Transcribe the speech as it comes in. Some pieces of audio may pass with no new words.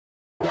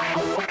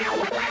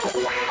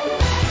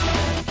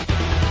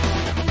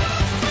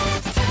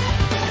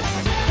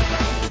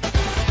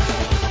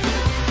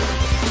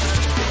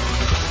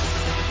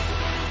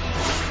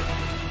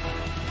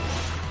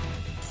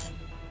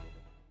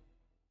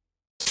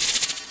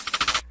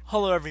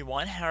Hello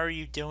everyone, how are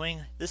you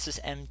doing? This is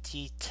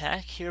MT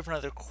Tech here for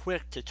another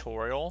quick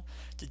tutorial.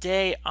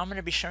 Today I'm going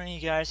to be showing you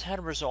guys how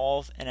to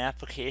resolve an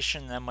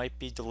application that might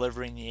be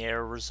delivering the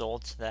error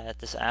results that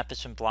this app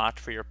has been blocked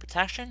for your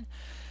protection.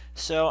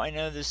 So I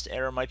know this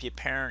error might be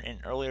apparent in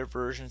earlier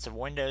versions of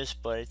Windows,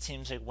 but it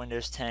seems like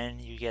Windows 10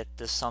 you get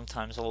this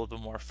sometimes a little bit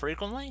more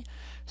frequently.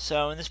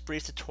 So in this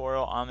brief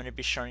tutorial I'm going to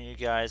be showing you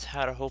guys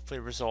how to hopefully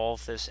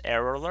resolve this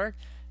error alert.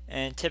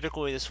 And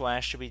typically this will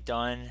actually be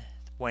done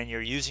when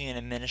you're using an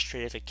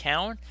administrative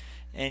account,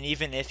 and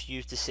even if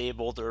you've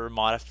disabled or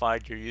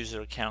modified your user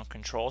account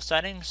control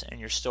settings and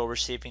you're still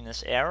receiving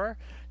this error,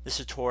 this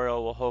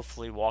tutorial will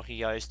hopefully walk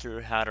you guys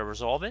through how to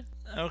resolve it.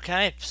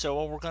 Okay, so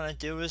what we're going to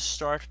do is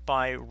start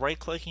by right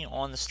clicking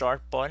on the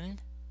start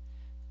button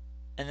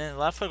and then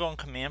left click on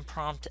command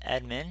prompt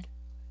admin.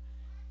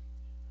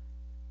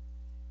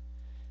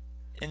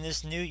 In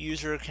this new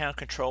user account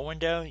control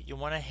window, you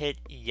want to hit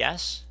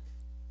yes.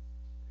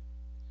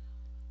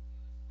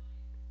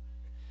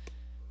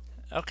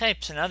 Okay,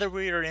 so now that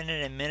we are in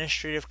an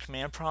administrative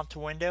command prompt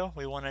window,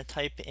 we want to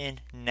type in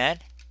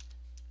net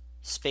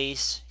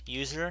space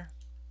user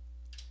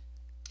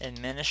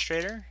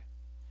administrator,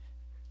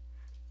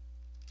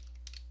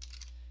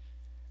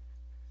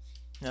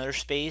 another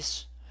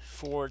space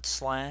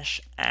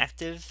 /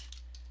 active,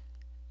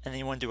 and then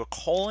you want to do a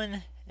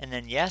colon and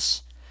then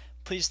yes.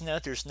 Please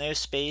note there's no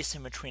space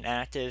in between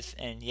active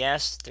and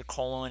yes. The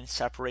colon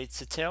separates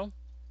the two.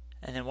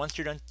 And then once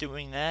you're done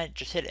doing that,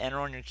 just hit enter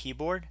on your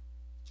keyboard.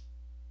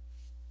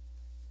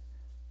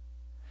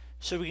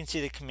 So we can see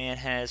the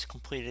command has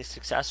completed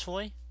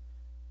successfully.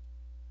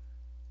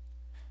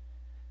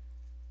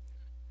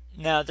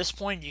 Now at this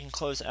point you can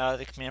close out of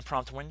the command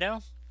prompt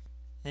window.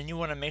 Then you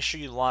want to make sure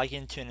you log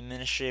into an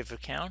administrative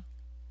account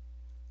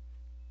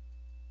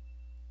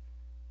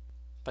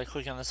by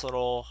clicking on this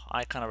little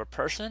icon of a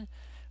person.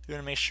 You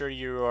want to make sure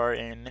you are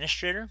an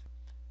administrator.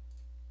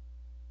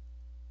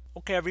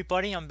 Okay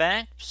everybody, I'm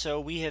back. So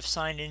we have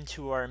signed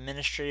into our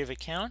administrative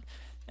account.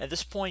 At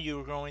this point you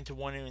are going to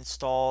want to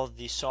install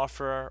the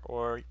software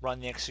or run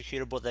the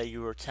executable that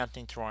you were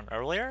attempting to run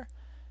earlier.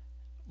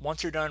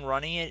 Once you're done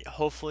running it,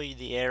 hopefully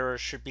the error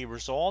should be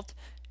resolved.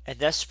 At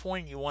this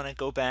point you want to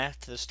go back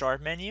to the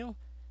start menu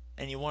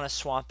and you want to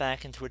swap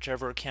back into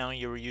whichever account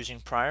you were using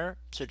prior.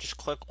 So just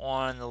click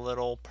on the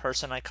little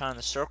person icon in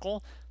the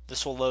circle.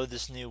 This will load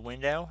this new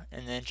window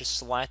and then just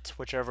select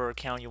whichever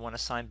account you want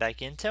to sign back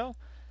into.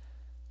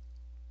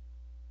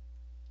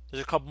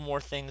 There's a couple more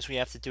things we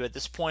have to do at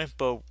this point,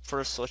 but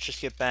first let's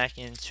just get back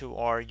into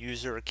our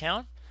user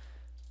account.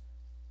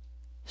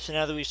 So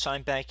now that we've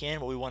signed back in,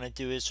 what we want to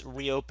do is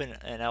reopen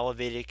an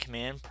elevated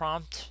command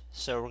prompt.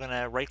 So we're going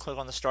to right click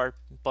on the start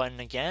button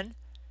again,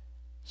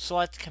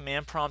 select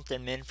command prompt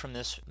admin from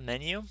this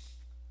menu.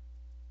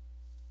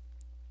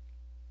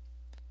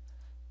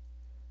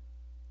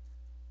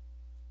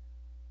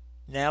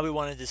 Now we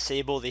want to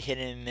disable the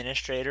hidden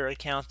administrator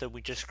account that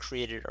we just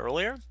created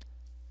earlier.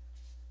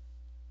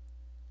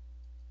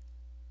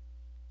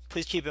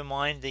 Please keep in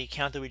mind the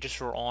account that we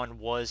just were on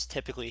was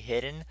typically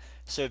hidden,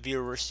 so if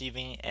you're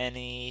receiving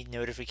any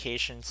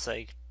notifications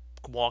like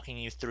walking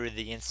you through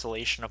the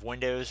installation of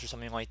Windows or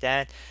something like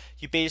that,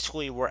 you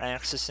basically were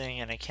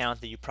accessing an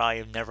account that you probably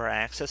have never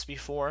accessed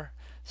before.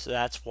 So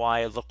that's why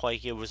it looked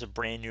like it was a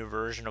brand new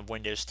version of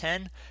Windows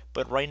 10.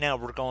 But right now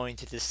we're going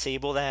to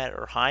disable that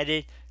or hide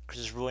it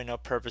because there's really no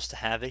purpose to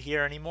have it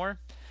here anymore.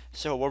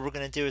 So what we're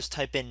going to do is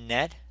type in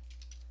net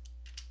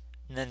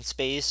and then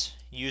space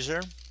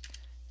user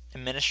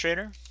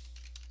administrator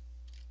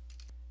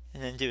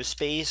and then do a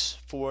space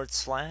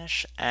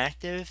 /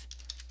 active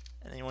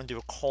and then you want to do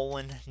a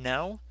colon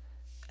no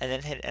and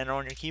then hit enter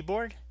on your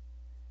keyboard.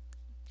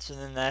 So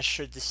then that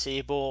should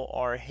disable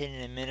our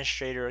hidden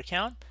administrator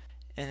account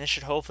and this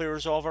should hopefully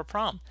resolve our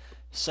problem.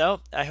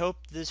 So I hope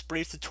this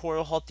brief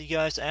tutorial helped you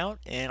guys out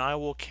and I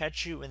will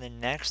catch you in the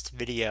next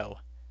video.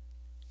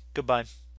 Goodbye.